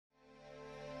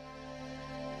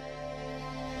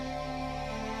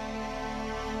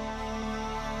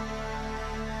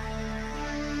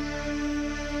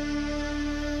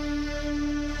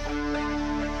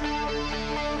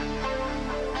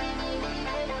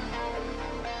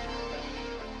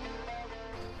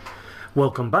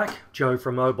Welcome back, Joe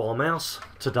from Mobile Mouse.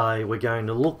 Today we're going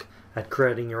to look at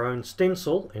creating your own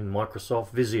stencil in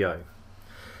Microsoft Visio.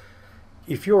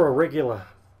 If you're a regular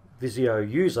Visio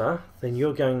user, then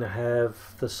you're going to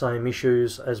have the same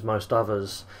issues as most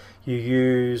others. You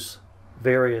use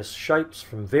various shapes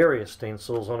from various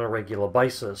stencils on a regular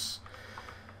basis.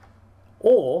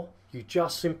 Or you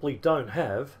just simply don't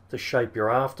have the shape you're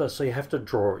after, so you have to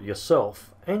draw it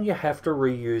yourself, and you have to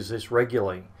reuse this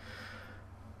regularly.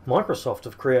 Microsoft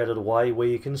have created a way where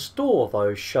you can store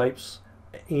those shapes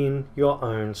in your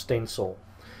own stencil.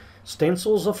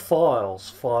 Stencils are files.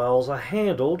 Files are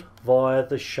handled via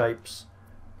the Shapes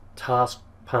task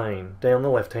pane down the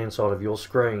left hand side of your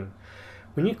screen.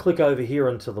 When you click over here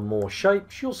into the More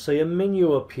Shapes, you'll see a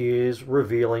menu appears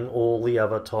revealing all the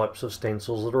other types of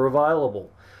stencils that are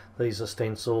available. These are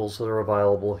stencils that are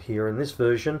available here in this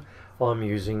version. I'm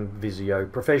using Visio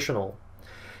Professional.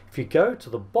 If you go to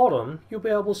the bottom, you'll be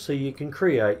able to see you can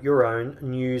create your own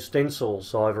new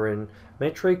stencils, either in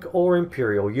metric or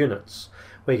imperial units.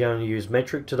 We're going to use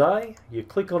metric today. You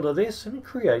click onto this and it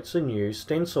creates a new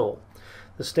stencil.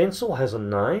 The stencil has a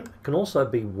name. It can also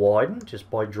be widened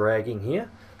just by dragging here.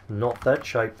 Not that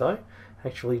shape though.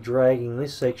 Actually dragging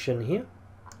this section here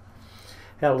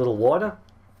out a little wider,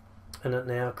 and it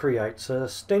now creates a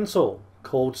stencil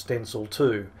called Stencil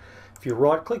 2. If you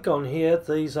right click on here,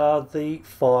 these are the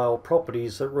file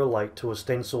properties that relate to a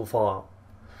stencil file.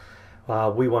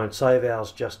 We won't save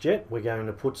ours just yet. We're going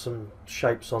to put some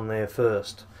shapes on there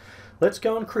first. Let's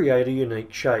go and create a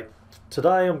unique shape.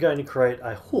 Today I'm going to create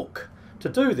a hook. To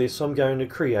do this, I'm going to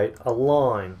create a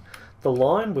line. The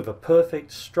line with a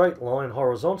perfect straight line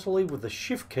horizontally with the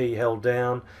Shift key held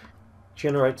down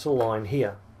generates a line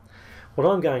here. What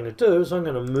I'm going to do is I'm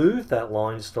going to move that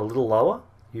line just a little lower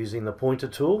using the pointer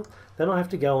tool. Then I have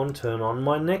to go and turn on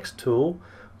my next tool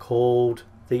called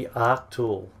the Arc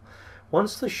tool.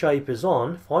 Once the shape is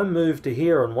on, if I move to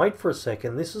here and wait for a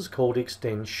second, this is called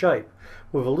Extend Shape.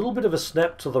 With a little bit of a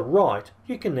snap to the right,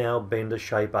 you can now bend a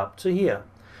shape up to here.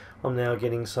 I'm now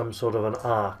getting some sort of an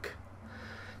arc.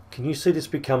 Can you see this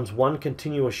becomes one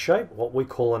continuous shape, what we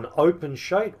call an open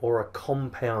shape or a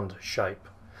compound shape?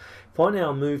 If I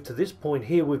now move to this point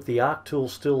here with the Arc tool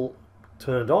still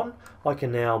turned on, I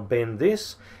can now bend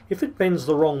this. If it bends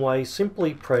the wrong way,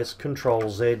 simply press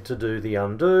Ctrl Z to do the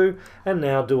undo, and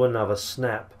now do another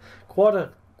snap. Quite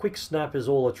a quick snap is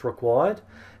all that's required,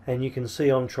 and you can see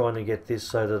I'm trying to get this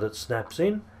so that it snaps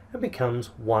in and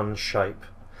becomes one shape.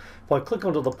 If I click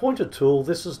onto the pointer tool,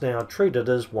 this is now treated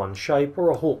as one shape or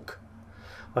a hook.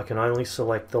 I can only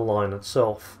select the line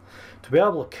itself. To be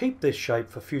able to keep this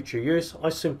shape for future use, I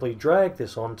simply drag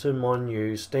this onto my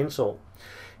new stencil.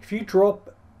 If you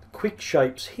drop quick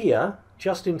shapes here,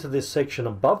 just into this section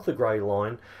above the grey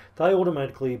line, they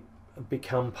automatically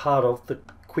become part of the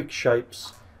quick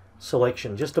shapes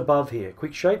selection. Just above here,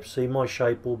 quick shapes, see my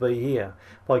shape will be here.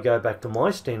 If I go back to my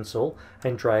stencil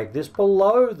and drag this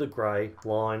below the grey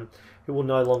line, it will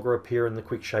no longer appear in the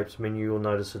quick shapes menu. You'll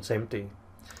notice it's empty.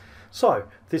 So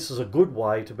this is a good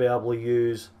way to be able to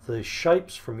use the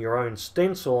shapes from your own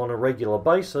stencil on a regular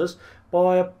basis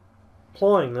by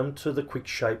applying them to the quick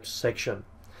shapes section.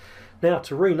 Now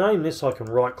to rename this, I can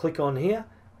right click on here,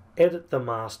 edit the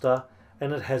master,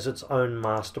 and it has its own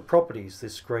master properties,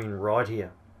 this screen right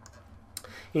here.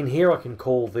 In here I can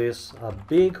call this a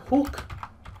big hook,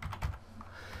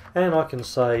 and I can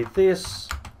say this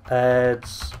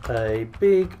adds a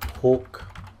big hook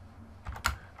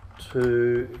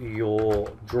to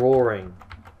your drawing.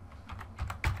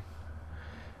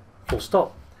 Full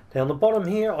stop. Down the bottom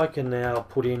here I can now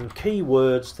put in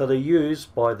keywords that are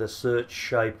used by the search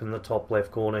shape in the top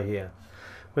left corner here.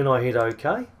 When I hit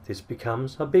OK, this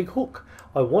becomes a big hook.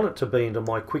 I want it to be into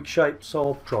my quick shape, so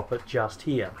I'll drop it just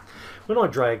here. When I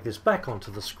drag this back onto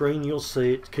the screen, you'll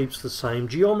see it keeps the same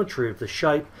geometry of the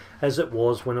shape as it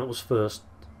was when it was first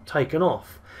taken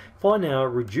off. If I now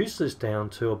reduce this down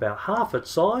to about half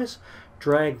its size,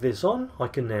 drag this on, I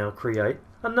can now create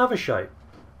another shape.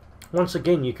 Once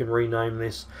again, you can rename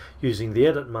this using the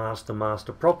Edit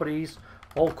Master properties.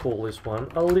 I'll call this one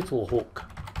a little hook.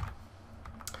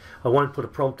 I won't put a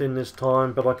prompt in this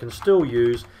time, but I can still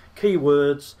use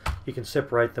keywords. You can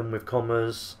separate them with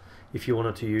commas if you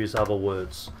wanted to use other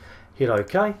words. Hit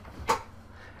OK.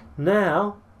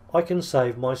 Now I can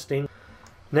save my stencil.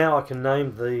 Now I can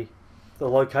name the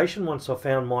location once I've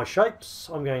found my shapes.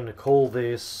 I'm going to call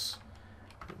this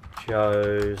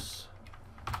Joe's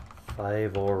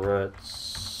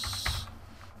Favorites,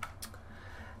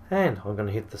 and I'm going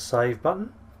to hit the save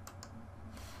button.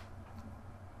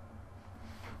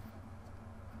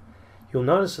 You'll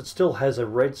notice it still has a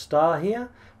red star here.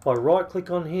 If I right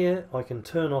click on here, I can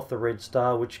turn off the red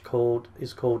star, which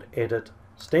is called Edit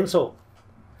Stencil.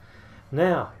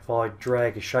 Now if I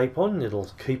drag a shape on,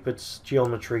 it'll keep its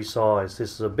geometry size.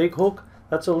 This is a big hook,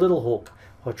 that's a little hook.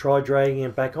 If I try dragging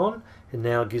it back on, it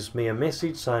now gives me a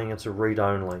message saying it's a read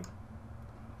only.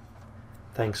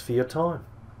 Thanks for your time.